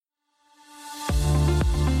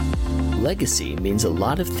Legacy means a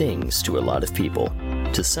lot of things to a lot of people.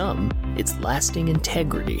 To some, it's lasting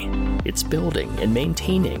integrity. It's building and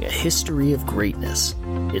maintaining a history of greatness.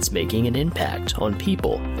 It's making an impact on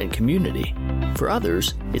people and community. For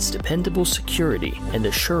others, it's dependable security and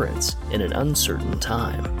assurance in an uncertain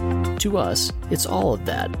time. To us, it's all of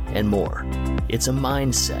that and more. It's a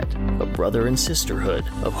mindset, a brother and sisterhood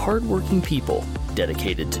of hardworking people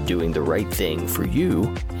dedicated to doing the right thing for you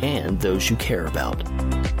and those you care about.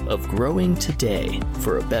 Of growing today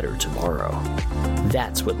for a better tomorrow.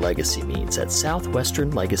 That's what legacy means at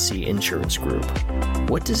Southwestern Legacy Insurance Group.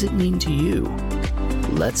 What does it mean to you?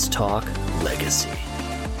 Let's talk legacy.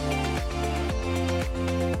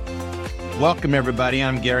 Welcome, everybody.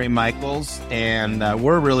 I'm Gary Michaels, and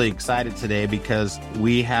we're really excited today because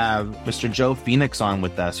we have Mr. Joe Phoenix on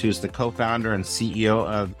with us, who's the co-founder and CEO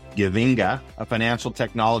of Gevinga, a financial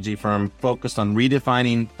technology firm focused on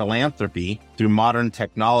redefining philanthropy through modern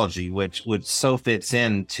technology, which so fits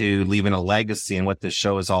into leaving a legacy and what this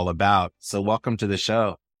show is all about. So welcome to the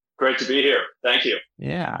show. Great to be here. Thank you.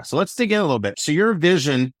 Yeah. So let's dig in a little bit. So your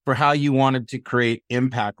vision for how you wanted to create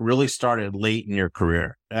impact really started late in your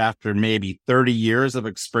career, after maybe 30 years of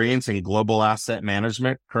experience in global asset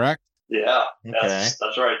management, correct? Yeah, Okay.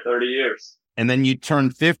 That's right. 30 years. And then you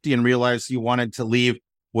turned 50 and realized you wanted to leave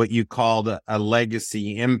what you called a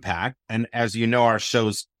legacy impact. And as you know, our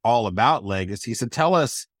show's all about legacy. So tell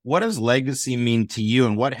us, what does legacy mean to you,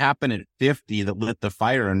 and what happened at 50 that lit the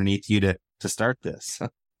fire underneath you to start this?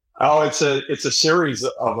 Oh, it's a series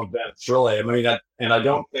of events, really. I mean, I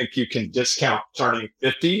don't think you can discount turning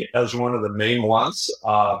 50 as one of the main ones.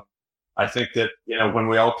 I think that, when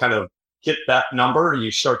we all kind of hit that number,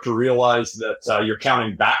 you start to realize that you're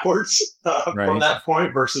counting backwards from that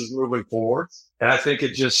point versus moving forward. And I think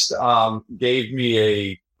it just gave me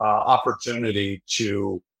a opportunity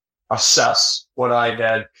to assess what I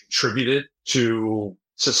had contributed to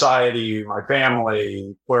society, my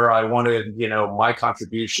family, where I wanted, my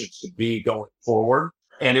contributions to be going forward.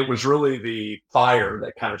 And it was really the fire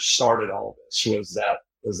that kind of started all of this,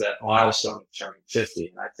 was that milestone of turning 50.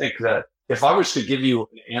 And I think that if I was to give you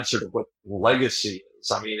an answer to what legacy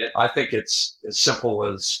is, I think it's as simple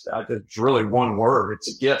as, it's really one word.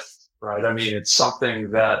 It's a gift, right? I mean, it's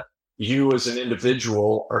something that you as an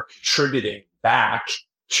individual are contributing back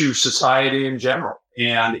to society in general,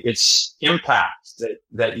 and its impact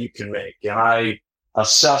that you can make. And I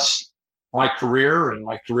assessed my career, and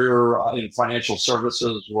my career in financial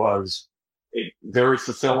services was very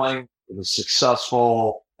fulfilling. It was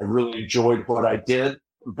successful. I really enjoyed what I did,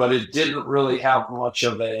 but it didn't really have much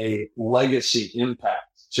of a legacy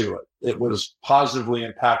impact to it. It was positively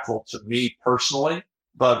impactful to me personally.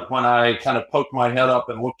 But when I kind of poked my head up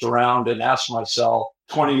and looked around and asked myself,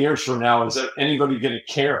 20 years from now, is there anybody going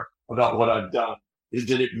to care about what I've done?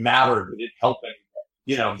 Did it matter? Did it help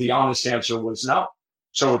anybody? The honest answer was no.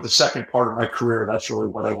 So with the second part of my career, that's really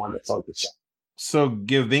what I wanted to focus on. So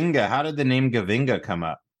Gevinga, how did the name Gevinga come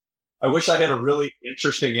up? I wish I had a really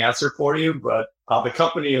interesting answer for you, but the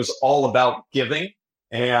company is all about giving.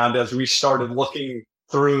 And as we started looking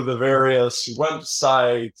through the various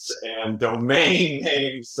websites and domain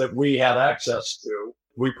names that we had access to,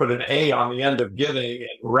 we put an A on the end of giving and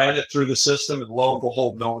ran it through the system, and lo and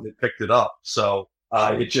behold, no one had picked it up. So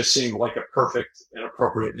it just seemed like a perfect and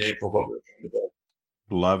appropriate name for what we were trying to build.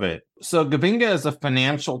 Love it. So Gevinga is a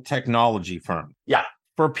financial technology firm. Yeah.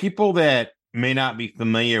 For people that may not be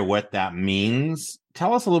familiar what that means,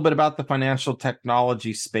 tell us a little bit about the financial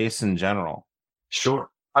technology space in general. Sure.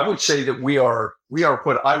 I would say that we are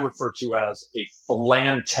what I refer to as a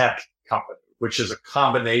philantech company, which is a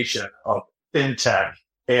combination of fintech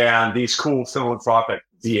and these cool philanthropic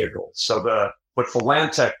vehicles. So what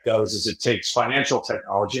philantech does is it takes financial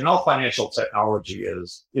technology, and all financial technology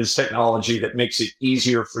is technology that makes it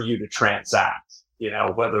easier for you to transact,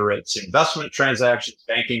 whether it's investment transactions,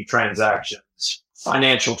 banking transactions,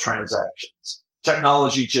 financial transactions.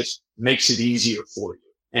 Technology just makes it easier for you.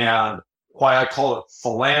 And why I call it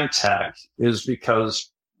philantech is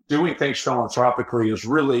because doing things philanthropically has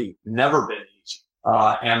really never been easy.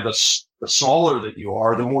 And the smaller that you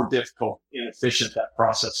are, the more difficult, inefficient that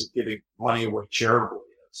process of giving money away charitably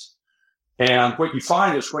is. And what you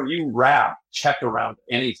find is when you wrap tech around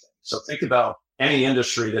anything, so think about any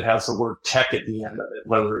industry that has the word tech at the end of it,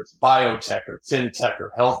 whether it's biotech or fintech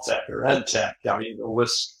or health tech or ed tech, the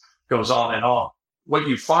list goes on and on. What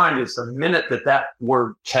you find is the minute that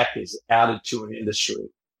word tech is added to an industry,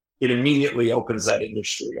 it immediately opens that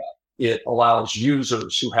industry up. It allows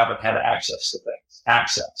users who haven't had access to things,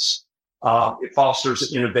 access. It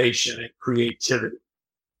fosters innovation and creativity,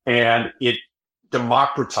 and it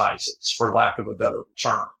democratizes, for lack of a better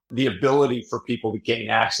term, the ability for people to gain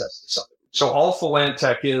access to something. So all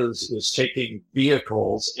Philantech is taking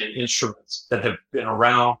vehicles and instruments that have been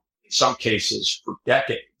around in some cases for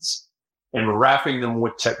decades and wrapping them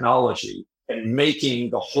with technology and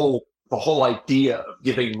making the whole idea of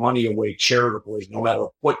giving money away charitably, no matter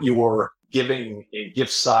what your giving and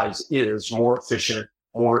gift size is, more efficient,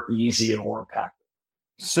 more easy, and more impactful.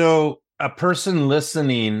 So a person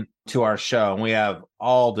listening to our show, and we have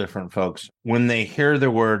all different folks, when they hear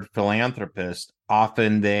the word philanthropist,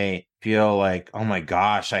 often they feel like, oh my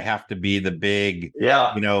gosh, I have to be the big,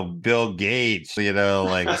 Bill Gates,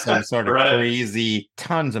 like some sort of crazy,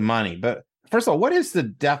 tons of money. But first of all, what is the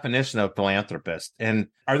definition of philanthropist? And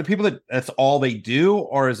are the people that's all they do,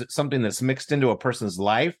 or is it something that's mixed into a person's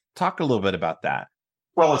life? Talk a little bit about that.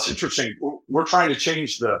 Well, it's interesting. We're trying to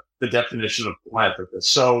change the definition of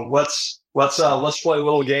philanthropist. So let's play a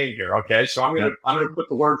little game here. Okay. So I'm gonna put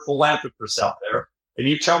the word philanthropist out there, and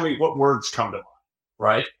you tell me what words come to mind.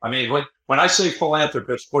 Right? I mean, when I say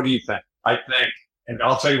philanthropist, what do you think? I think, and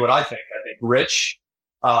I'll tell you what I think. I think rich,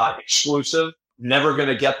 exclusive, never going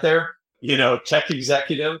to get there. Tech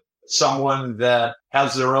executive, someone that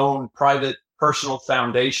has their own private personal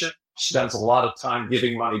foundation, spends a lot of time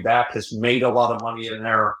giving money back, has made a lot of money in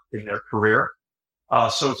their career.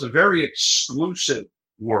 So it's a very exclusive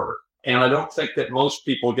word. And I don't think that most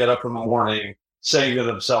people get up in the morning saying to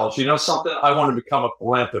themselves, something, I want to become a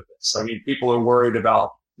philanthropist. I mean, people are worried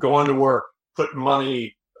about going to work, putting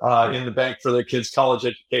money in the bank for their kids' college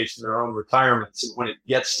education, their own retirements. And when it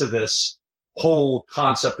gets to this whole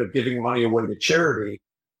concept of giving money away to charity,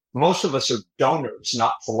 most of us are donors,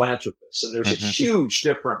 not philanthropists. And there's a huge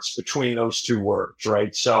difference between those two words,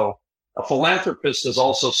 right? So a philanthropist is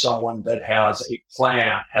also someone that has a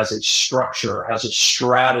plan, has a structure, has a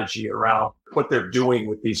strategy around what they're doing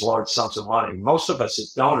with these large sums of money. Most of us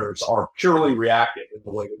as donors are purely reactive in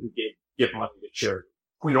the way that we give money to charity.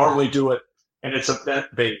 We normally do it, and it's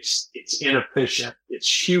event-based. It's inefficient.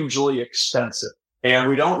 It's hugely expensive. And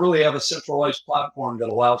we don't really have a centralized platform that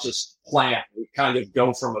allows us to plan. We kind of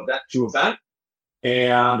go from event to event,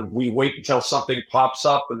 and we wait until something pops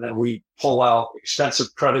up, and then we pull out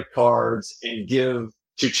expensive credit cards and give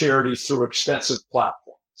to charities through expensive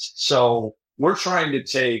platforms. So we're trying to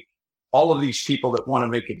take all of these people that want to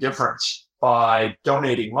make a difference by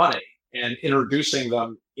donating money and introducing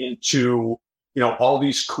them into, all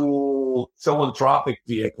these cool philanthropic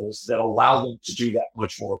vehicles that allow them to do that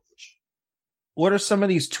much more efficiently. What are some of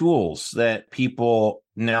these tools that people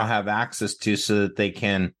now have access to so that they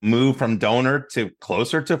can move from donor to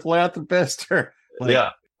closer to philanthropist?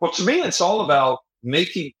 Well, to me, it's all about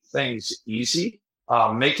making things easy,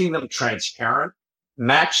 making them transparent,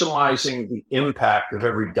 maximizing the impact of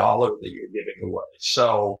every dollar that you're giving away.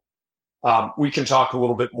 So we can talk a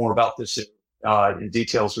little bit more about this in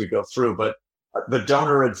detail as we go through, but the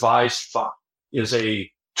Donor Advised Fund is a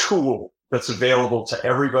tool that's available to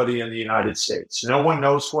everybody in the United States. No one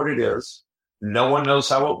knows what it is. No one knows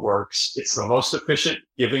how it works. It's the most efficient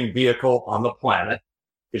giving vehicle on the planet.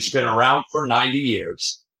 It's been around for 90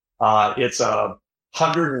 years. It's a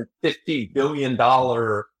 $150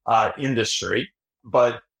 billion industry,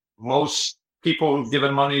 but most people who've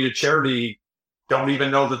given money to charity don't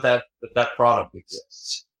even know that product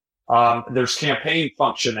exists. There's campaign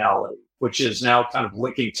functionality, which is now kind of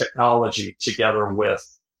linking technology together with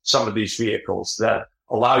some of these vehicles that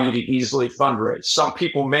allow you to easily fundraise. Some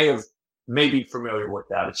people may be familiar with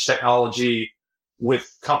that. It's technology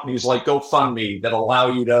with companies like GoFundMe that allow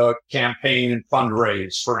you to campaign and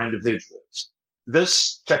fundraise for individuals.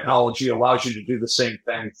 This technology allows you to do the same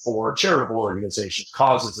thing for charitable organizations,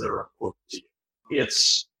 causes that are important to you.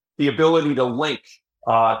 It's the ability to link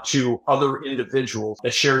to other individuals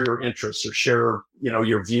that share your interests or share,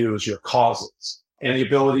 your views, your causes, and the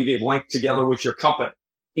ability to link together with your company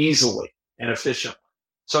easily and efficiently.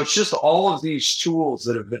 So it's just all of these tools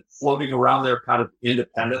that have been floating around there kind of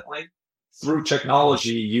independently. Through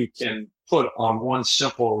technology, you can put on one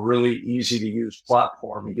simple, really easy to use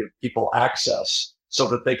platform and give people access so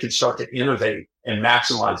that they can start to innovate and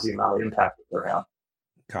maximize the amount of impact that they're having.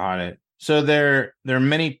 Got it. So there are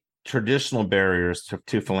many traditional barriers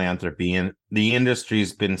to philanthropy, and the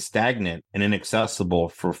industry's been stagnant and inaccessible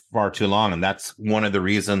for far too long. And that's one of the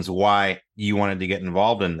reasons why you wanted to get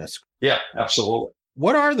involved in this. Yeah, absolutely.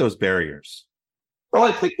 What are those barriers? Well,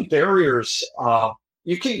 I think the barriers,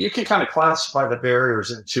 you can kind of classify the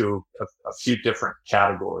barriers into a few different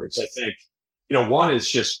categories. I think, one is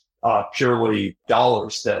just purely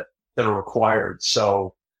dollars that are required.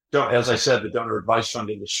 So, as I said, the Donor Advised Fund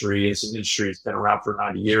industry is an industry that's been around for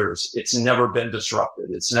 90 years. It's never been disrupted.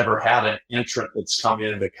 It's never had an entrant that's come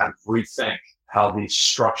in to kind of rethink how these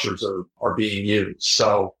structures are being used.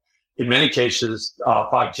 So in many cases,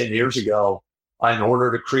 5-10 years ago, in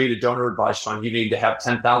order to create a donor advised fund, you need to have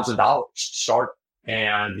 $10,000 to start,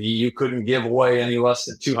 and you couldn't give away any less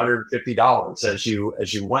than $250 as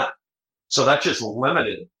you went. So that just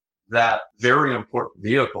limited that very important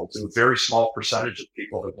vehicle to a very small percentage of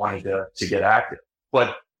people that wanted to get active.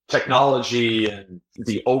 But technology and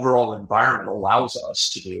the overall environment allows us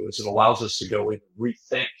to do is it allows us to go in and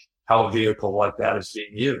rethink how a vehicle like that is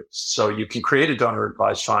being used. So you can create a donor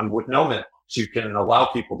advised fund with no minimums. You can allow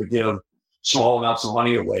people to give small amounts of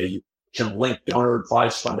money away. You can link donor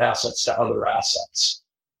advised fund assets to other assets.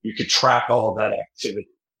 You can track all of that activity.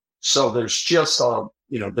 So there's just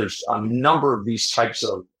there's a number of these types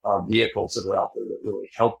of vehicles that are out there that really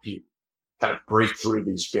help you kind of break through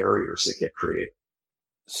these barriers that get created.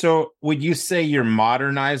 So would you say you're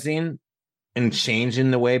modernizing and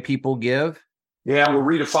changing the way people give? Yeah, we're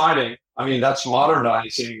redefining. I mean, that's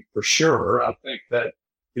modernizing for sure. I think that,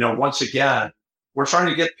 once again, we're trying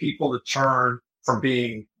to get people to turn from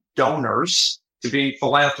being donors to being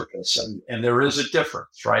philanthropists. And there is a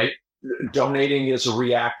difference, right? Donating is a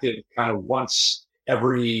reactive kind of once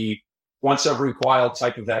every while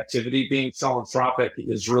type of activity. Being philanthropic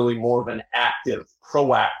is really more of an active,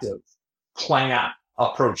 proactive plan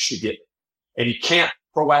approach to giving. And you can't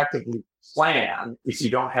proactively plan if you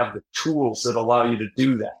don't have the tools that allow you to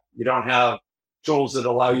do that. You don't have tools that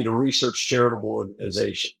allow you to research charitable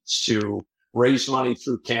organizations, to raise money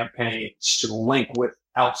through campaigns, to link with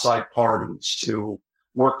outside parties, to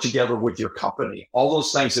work together with your company. All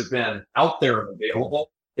those things have been out there and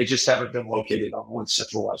available. They just haven't been located on one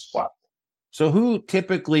centralized platform. So who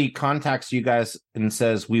typically contacts you guys and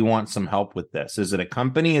says, we want some help with this? Is it a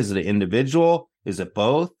company? Is it an individual? Is it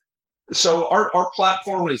both? So our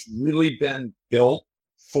platform has really been built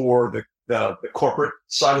for the corporate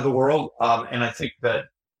side of the world. And I think that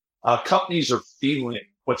companies are feeling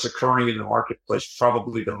what's occurring in the marketplace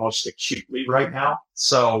probably the most acutely right now.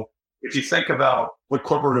 So if you think about what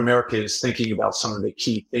corporate America is thinking about some of the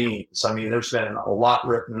key themes, I mean, there's been a lot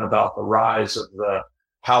written about the rise of the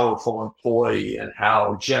powerful employee and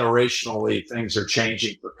how generationally things are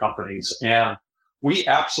changing for companies. And we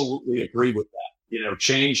absolutely agree with that.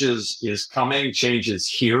 Change is coming, change is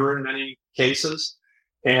here in many cases.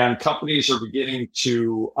 And companies are beginning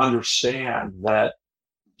to understand that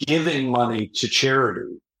giving money to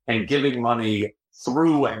charity and giving money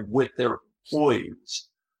through and with their employees,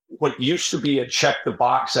 what used to be a check the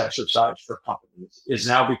box exercise for companies is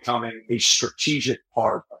now becoming a strategic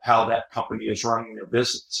part of how that company is running their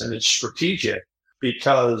business. And it's strategic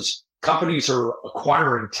because companies are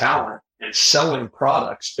acquiring talent and selling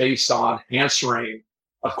products based on answering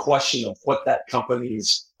a question of what that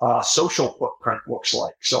company's social footprint looks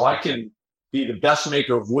like. So I can be the best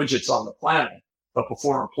maker of widgets on the planet, but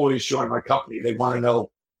before employees join my company, they want to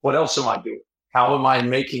know, what else am I doing? How am I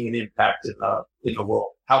making an impact in the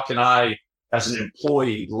world? How can I, as an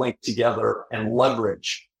employee, link together and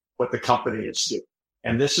leverage what the company is doing?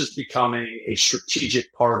 And this is becoming a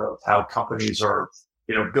strategic part of how companies are,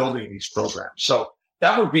 building these programs. So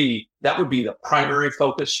that would be the primary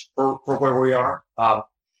focus for where we are.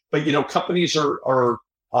 But companies are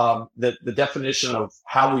the definition of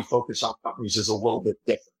how we focus on companies is a little bit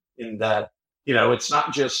different in that, it's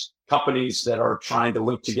not just companies that are trying to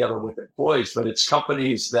link together with employees, but it's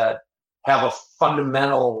companies that have a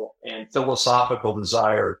fundamental and philosophical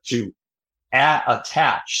desire to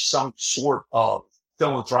attach some sort of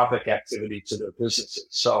philanthropic activity to their businesses.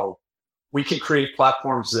 So we can create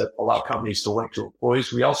platforms that allow companies to link to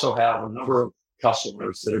employees. We also have a number of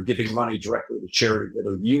customers that are giving money directly to charity that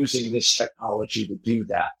are using this technology to do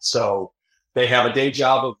that. So they have a day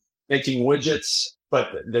job of making widgets, but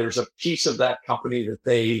there's a piece of that company that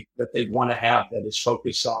they want to have that is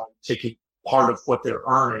focused on taking part of what they're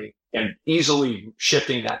earning and easily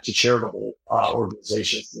shifting that to charitable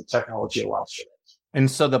organizations. The technology allows for that. And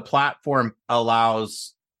so the platform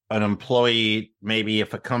allows an employee, maybe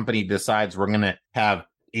if a company decides we're going to have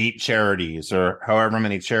 8 charities or however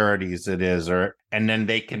many charities it is, and then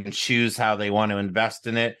they can choose how they want to invest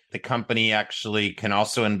in it. The company actually can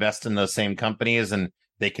also invest in those same companies and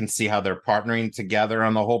they can see how they're partnering together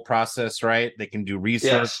on the whole process, right? They can do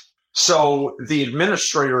research. Yes. So the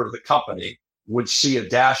administrator of the company would see a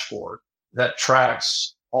dashboard that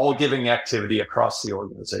tracks all giving activity across the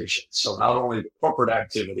organization. So not only the corporate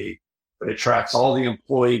activity, but it tracks all the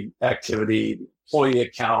employee activity, the employee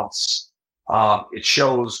accounts. It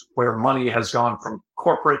shows where money has gone from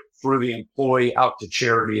corporate through the employee out to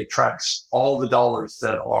charity. It tracks all the dollars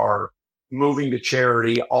that are moving to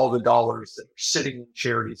charity, all the dollars that are sitting in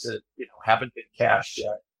charities that haven't been cashed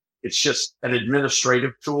yet. It's just an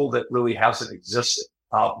administrative tool that really hasn't existed.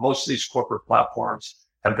 Most of these corporate platforms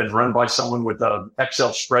have been run by someone with an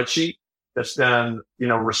Excel spreadsheet that's then,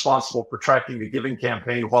 responsible for tracking the giving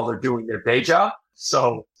campaign while they're doing their day job.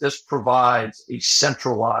 So this provides a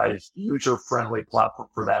centralized, user-friendly platform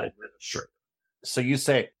for that administrator. So you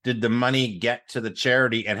say, did the money get to the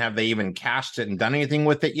charity, and have they even cashed it and done anything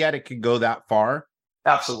with it yet? It could go that far?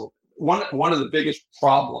 Absolutely. One of the biggest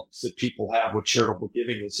problems that people have with charitable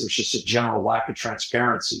giving is there's just a general lack of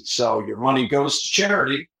transparency. So your money goes to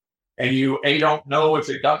charity, and you don't know if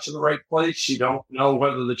it got to the right place. You don't know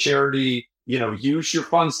whether the charity, used your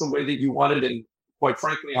funds the way that you wanted. And quite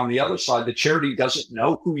frankly, on the other side, the charity doesn't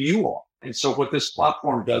know who you are. And so what this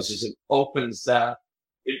platform does is it opens that,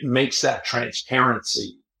 it makes that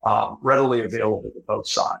transparency readily available to both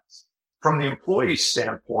sides. From the employee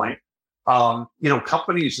standpoint,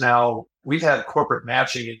 companies now, we've had corporate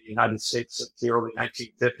matching in the United States since the early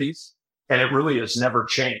 1950s, and it really has never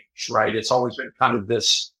changed, right? It's always been kind of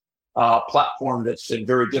this platform that's been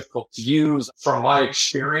very difficult to use. From my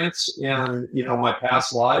experience in, my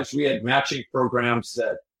past lives, we had matching programs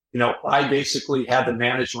that, I basically had to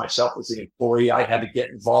manage myself as the employee. I had to get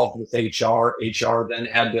involved with HR. HR then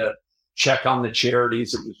had to check on the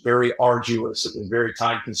charities. It was very arduous. It was very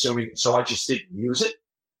time consuming. So I just didn't use it.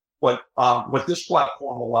 What this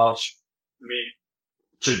platform allows me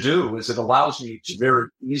to do is it allows me to very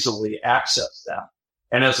easily access that.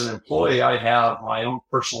 And as an employee, I have my own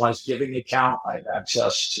personalized giving account. I have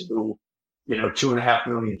access to, 2.5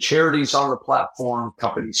 million charities on the platform.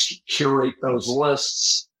 Companies curate those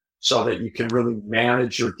lists so that you can really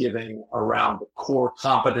manage your giving around the core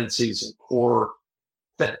competencies and core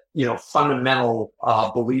that, fundamental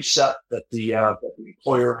belief set that the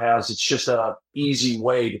employer has. It's just a easy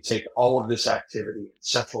way to take all of this activity and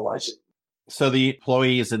centralize it. So the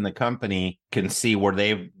employees in the company can see where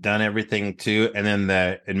they've done everything to, and then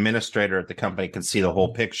the administrator at the company can see the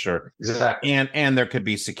whole picture. Exactly. And there could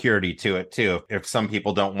be security to it too. If some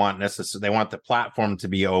people don't want they want the platform to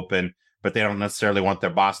be open, but they don't necessarily want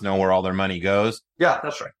their boss to know where all their money goes. Yeah,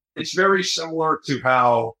 that's right. It's very similar to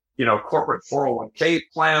how, corporate 401k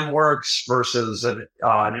plan works versus an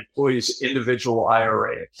employee's individual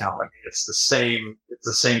IRA account. I mean, it's the same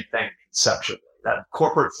thing conceptually. That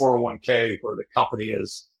corporate 401k where the company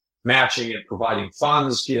is matching and providing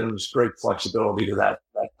funds gives great flexibility to that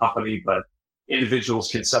company, but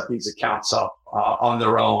individuals can set these accounts up on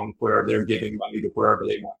their own where they're giving money to wherever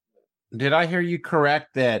they want. Did I hear you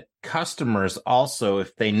correct that customers also,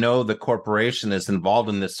 if they know the corporation is involved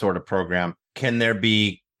in this sort of program, can there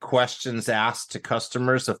be questions asked to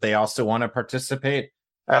customers if they also want to participate?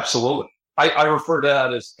 Absolutely. I refer to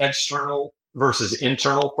that as external versus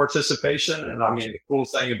internal participation. And I mean, the cool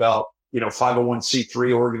thing about,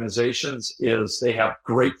 501c3 organizations is they have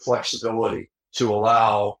great flexibility to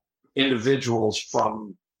allow individuals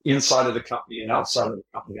from inside of the company and outside of the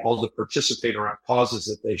company all to participate around causes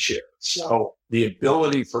that they share. So the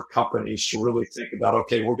ability for companies to really think about,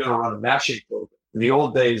 okay, we're going to run a matching program. In the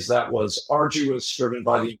old days, that was arduous, driven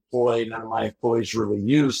by the employee. None of my employees really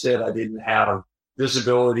used it. I didn't have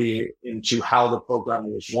visibility into how the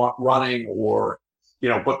program was running or,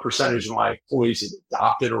 what percentage of my employees had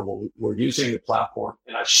adopted or were using the platform.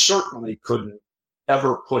 And I certainly couldn't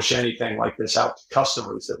ever push anything like this out to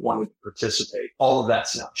customers that wanted to participate. All of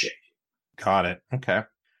that's now changing. Got it. Okay.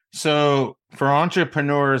 So for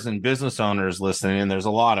entrepreneurs and business owners listening, and there's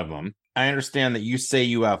a lot of them, I understand that you say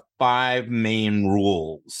you have 5 main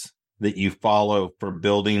rules that you follow for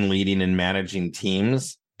building, leading, and managing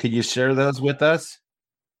teams. Could you share those with us?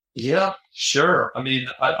 Yeah, sure. I mean,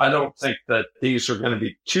 I don't think that these are going to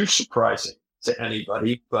be too surprising to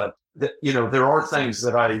anybody, but there are things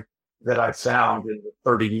that I found in the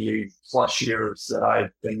 30 plus years that I've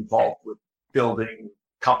been involved with building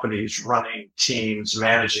companies, running teams,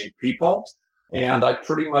 managing people. And I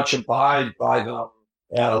pretty much abide by them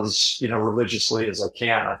as, religiously as I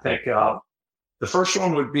can. I think, the first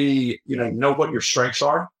one would be, know what your strengths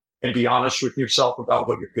are and be honest with yourself about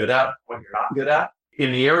what you're good at, what you're not good at.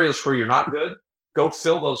 In the areas where you're not good, go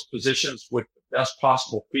fill those positions with the best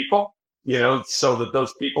possible people, so that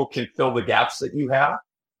those people can fill the gaps that you have,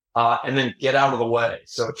 and then get out of the way.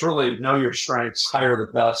 So it's really know your strengths, hire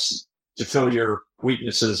the best to fill your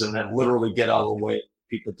weaknesses, and then literally get out of the way and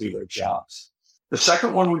people do their jobs. The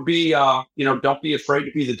second one would be, don't be afraid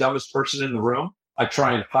to be the dumbest person in the room. I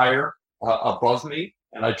try and hire above me,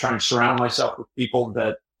 and I try and surround myself with people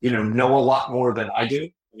that, know a lot more than I do.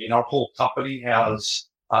 I mean, our whole company has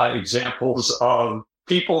examples of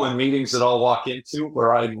people in meetings that I'll walk into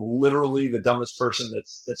where I'm literally the dumbest person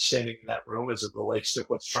that's standing in that room as it relates to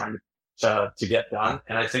what's trying to get done.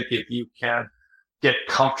 And I think if you can get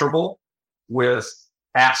comfortable with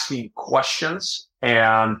asking questions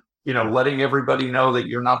and, letting everybody know that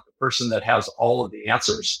you're not the person that has all of the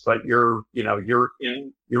answers, but you're in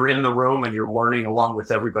the room and you're learning along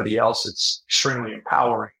with everybody else, it's extremely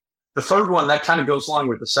empowering. The third one that kind of goes along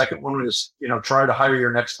with the second one is, try to hire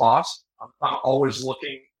your next boss. I'm always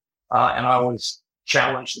looking, and I always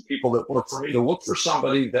challenge the people that work for me to look for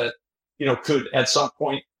somebody that, could at some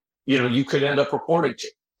point, you could end up reporting to,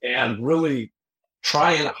 and really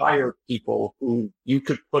try and hire people who you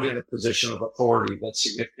could put in a position of authority that's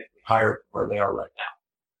significantly higher than where they are right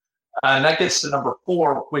now. And that gets to number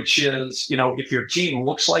 4, which is, if your team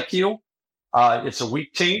looks like you, it's a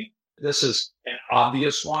weak team. This is an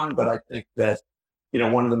obvious one, but I think that,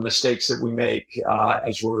 one of the mistakes that we make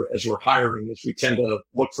as we're hiring is we tend to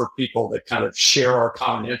look for people that kind of share our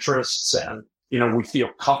common interests and, we feel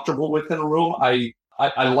comfortable within a room. I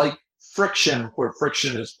like friction where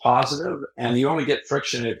friction is positive, and you only get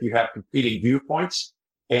friction if you have competing viewpoints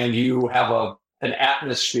and you have an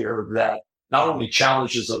atmosphere that not only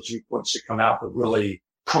challenges those viewpoints to come out, but really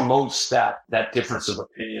promotes that difference of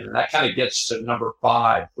opinion. And that kind of gets to number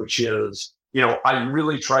 5, which is, I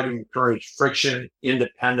really try to encourage friction,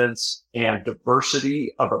 independence, and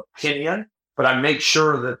diversity of opinion, but I make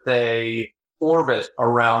sure that they orbit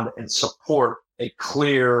around and support a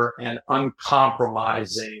clear and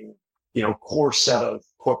uncompromising, core set of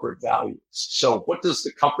corporate values. So what does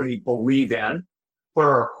the company believe in? What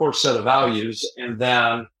are our core set of values? And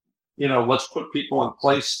then, let's put people in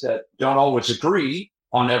place that don't always agree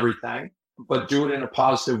on everything, but do it in a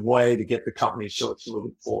positive way to get the company so it's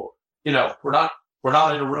moving forward. We're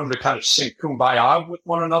not in a room to kind of sing kumbaya with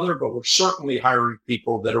one another, but we're certainly hiring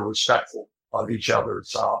people that are respectful of each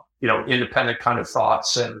other's, independent kind of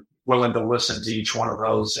thoughts and willing to listen to each one of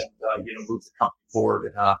those and, move the company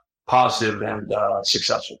forward in a positive and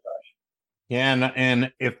successful fashion. Yeah.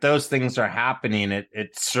 And if those things are happening, it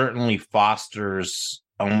certainly fosters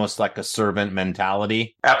almost like a servant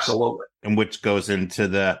mentality. Absolutely. And which goes into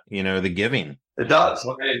the giving. It does.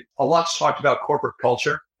 Okay. A lot's talked about corporate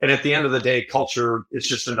culture. And at the end of the day, culture is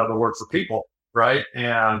just another word for people, right?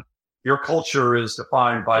 And your culture is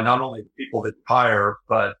defined by not only the people that you hire,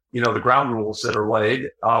 but, the ground rules that are laid,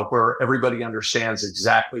 where everybody understands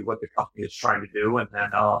exactly what the company is trying to do. And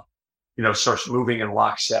then, starts moving in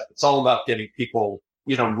lockstep. It's all about getting people,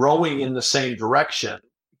 rowing in the same direction.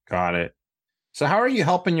 Got it. So how are you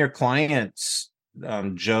helping your clients,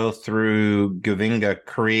 Joe, through Govinga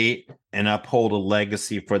create and uphold a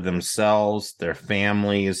legacy for themselves, their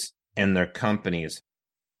families, and their companies?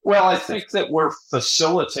 Well, I think that we're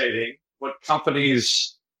facilitating what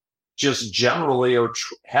companies just generally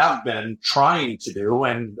have been trying to do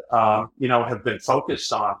and, have been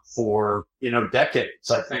focused on for, decades.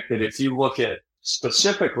 I think that if you look at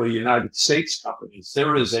specifically United States companies,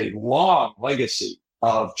 there is a long legacy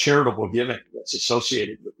of charitable giving that's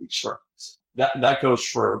associated with these firms. That goes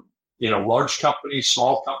for, large companies,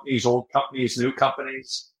 small companies, old companies, new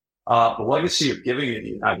companies. The legacy of giving in the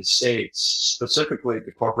United States, specifically at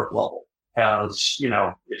the corporate level, has,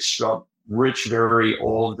 it's a rich, very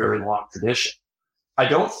old, very long tradition. I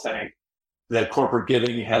don't think that corporate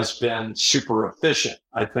giving has been super efficient.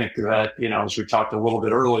 I think that, as we talked a little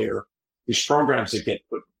bit earlier, these programs that get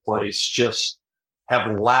put in place just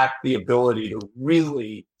have lacked the ability to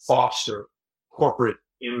really foster corporate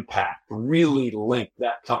impact, really link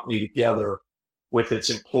that company together with its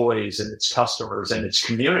employees and its customers and its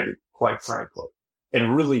community, quite frankly,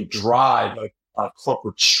 and really drive a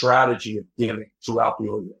corporate strategy of giving throughout the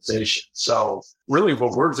organization. So really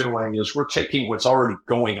what we're doing is we're taking what's already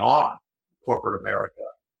going on in corporate America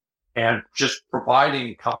and just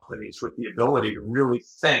providing companies with the ability to really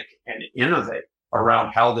think and innovate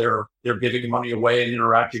around how they're giving money away and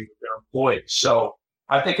interacting with their employees. So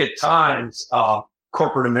I think at times,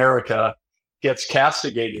 corporate America gets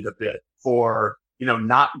castigated a bit for,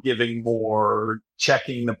 not giving more,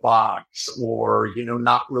 checking the box, or,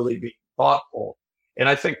 not really being thoughtful. And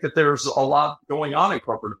I think that there's a lot going on in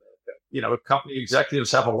corporate America. Company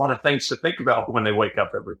executives have a lot of things to think about when they wake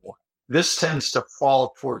up every morning. This tends to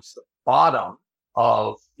fall towards the bottom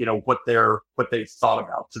of, what they've thought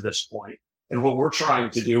about to this point. And what we're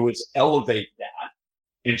trying to do is elevate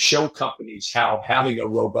that and show companies how having a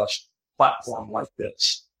robust platform like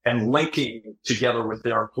this and linking together with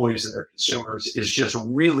their employees and their consumers is just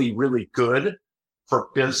really, really good for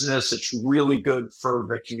business. It's really good for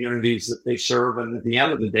the communities that they serve. And at the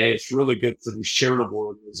end of the day, it's really good for these charitable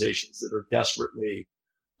organizations that are desperately,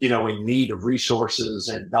 in need of resources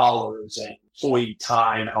and dollars and employee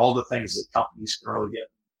time and all the things that companies can really get.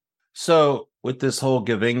 So with this whole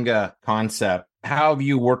Gavinga concept, how have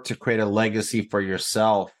you worked to create a legacy for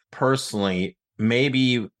yourself personally,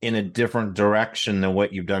 maybe in a different direction than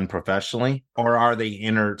what you've done professionally, or are they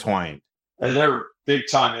intertwined? And they're big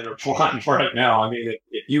time intertwined right now. I mean,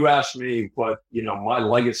 if you ask me what, my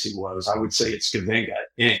legacy was, I would say it's Gavinga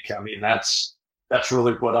Inc. I mean, that's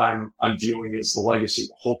really what I'm viewing as the legacy.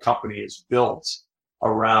 The whole company is built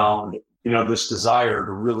around, this desire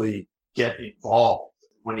to really get involved.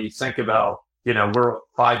 When you think about, we're a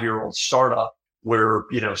 5-year-old startup. We're,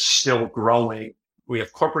 still growing. We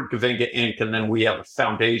have Corporate Gavinga Inc. And then we have a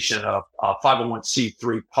foundation of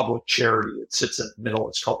 501c3 public charity that sits in the middle.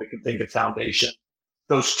 It's called the Gavinga Foundation.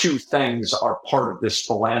 Those two things are part of this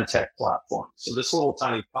Philantech platform. So this little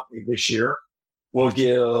tiny company this year will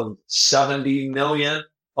give $70 million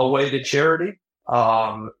away to charity.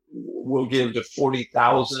 We'll give to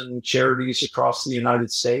 40,000 charities across the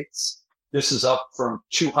United States. This is up from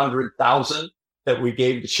 200,000 that we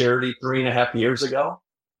gave to charity 3.5 years ago.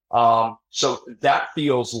 So that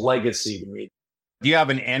feels legacy to me. Do you have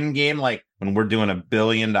an end game, like when we're doing $1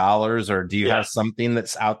 billion, or do you have something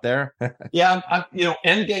that's out there? Yeah,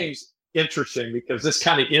 end game's interesting because this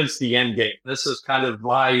kind of is the end game. This is kind of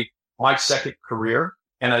my second career.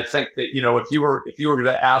 And I think that, if you were going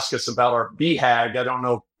to ask us about our BHAG, I don't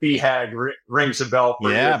know if BHAG rings a bell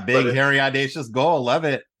for you. Big, hairy, audacious goal. Love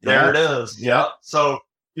it. There it is. Yeah. So,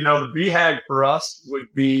 the BHAG for us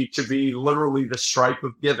would be to be literally the stripe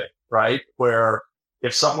of giving, right? Where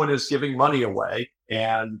if someone is giving money away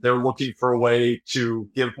and they're looking for a way to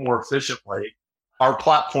give more efficiently, our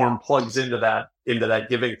platform plugs into that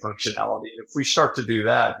giving functionality. If we start to do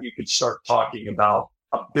that, you could start talking about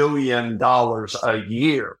 $1 billion a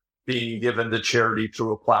year being given to charity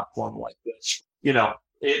through a platform like this.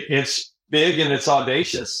 It's big and it's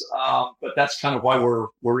audacious, but that's kind of why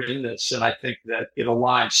we're in this. And I think that it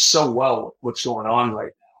aligns so well with what's going on right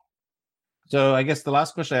now. So I guess the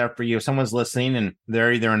last question I have for you, if someone's listening and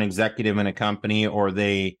they're either an executive in a company or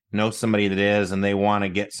they know somebody that is, and they want to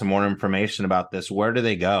get some more information about this, where do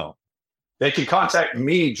they go? They can contact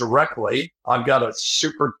me directly. I've got a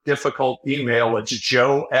super difficult email. It's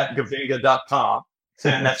joe@gavinga.com.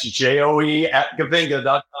 And that's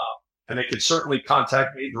joe@gavinga.com. And they can certainly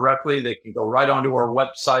contact me directly. They can go right onto our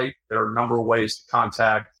website. There are a number of ways to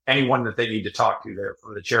contact anyone that they need to talk to there,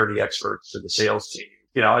 from the charity experts to the sales team.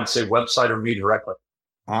 I'd say website or me directly.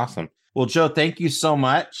 Awesome. Well, Joe, thank you so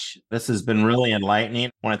much. This has been really enlightening.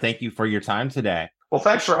 I want to thank you for your time today. Well,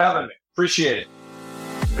 thanks for having me. Appreciate it.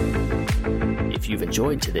 If you've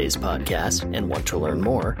enjoyed today's podcast and want to learn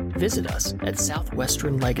more, visit us at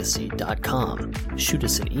southwesternlegacy.com. Shoot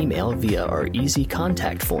us an email via our easy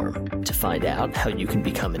contact form to find out how you can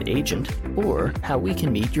become an agent or how we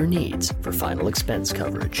can meet your needs for final expense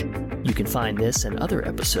coverage. You can find this and other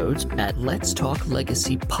episodes at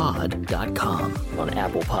letstalklegacypod.com on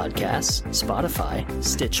Apple Podcasts, Spotify,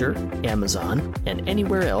 Stitcher, Amazon, and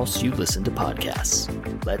anywhere else you listen to podcasts.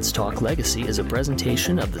 Let's Talk Legacy is a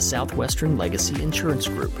presentation of the Southwestern Legacy Insurance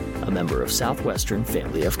Group, a member of Southwestern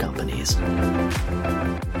Family of Companies.